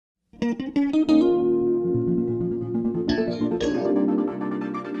Nel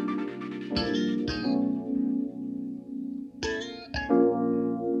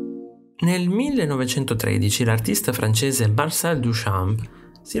 1913 l'artista francese Marcel Duchamp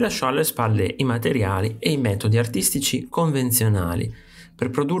si lasciò alle spalle i materiali e i metodi artistici convenzionali per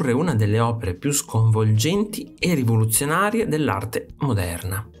produrre una delle opere più sconvolgenti e rivoluzionarie dell'arte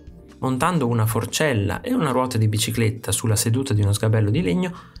moderna. Montando una forcella e una ruota di bicicletta sulla seduta di uno sgabello di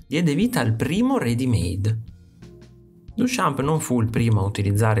legno, diede vita al primo ready-made. Duchamp non fu il primo a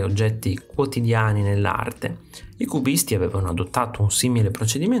utilizzare oggetti quotidiani nell'arte. I cubisti avevano adottato un simile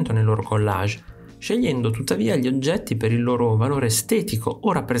procedimento nel loro collage, scegliendo tuttavia gli oggetti per il loro valore estetico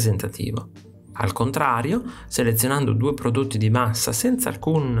o rappresentativo. Al contrario, selezionando due prodotti di massa senza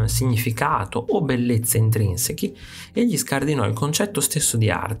alcun significato o bellezza intrinseci, egli scardinò il concetto stesso di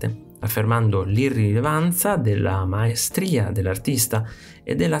arte, affermando l'irrilevanza della maestria dell'artista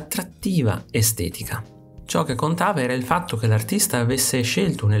e dell'attrattiva estetica. Ciò che contava era il fatto che l'artista avesse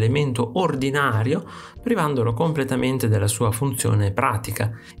scelto un elemento ordinario, privandolo completamente della sua funzione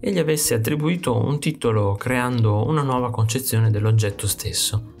pratica, e gli avesse attribuito un titolo creando una nuova concezione dell'oggetto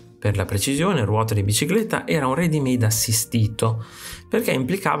stesso. Per la precisione, Ruota di bicicletta era un ready-made assistito, perché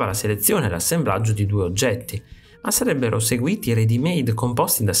implicava la selezione e l'assemblaggio di due oggetti, ma sarebbero seguiti ready-made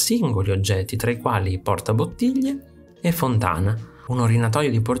composti da singoli oggetti, tra i quali portabottiglie e fontana, un orinatoio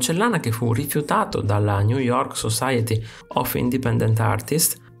di porcellana che fu rifiutato dalla New York Society of Independent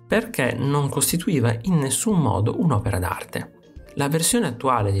Artists perché non costituiva in nessun modo un'opera d'arte. La versione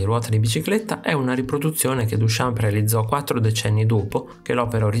attuale di Ruota di bicicletta è una riproduzione che Duchamp realizzò 4 decenni dopo che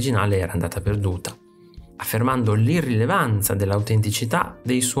l'opera originale era andata perduta, affermando l'irrilevanza dell'autenticità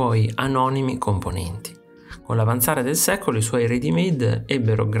dei suoi anonimi componenti. Con l'avanzare del secolo i suoi ready-made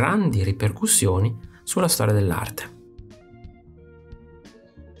ebbero grandi ripercussioni sulla storia dell'arte.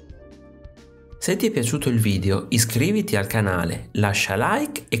 Se ti è piaciuto il video, iscriviti al canale, lascia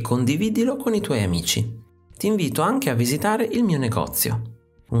like e condividilo con i tuoi amici. Ti invito anche a visitare il mio negozio.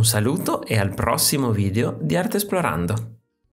 Un saluto e al prossimo video di Artesplorando.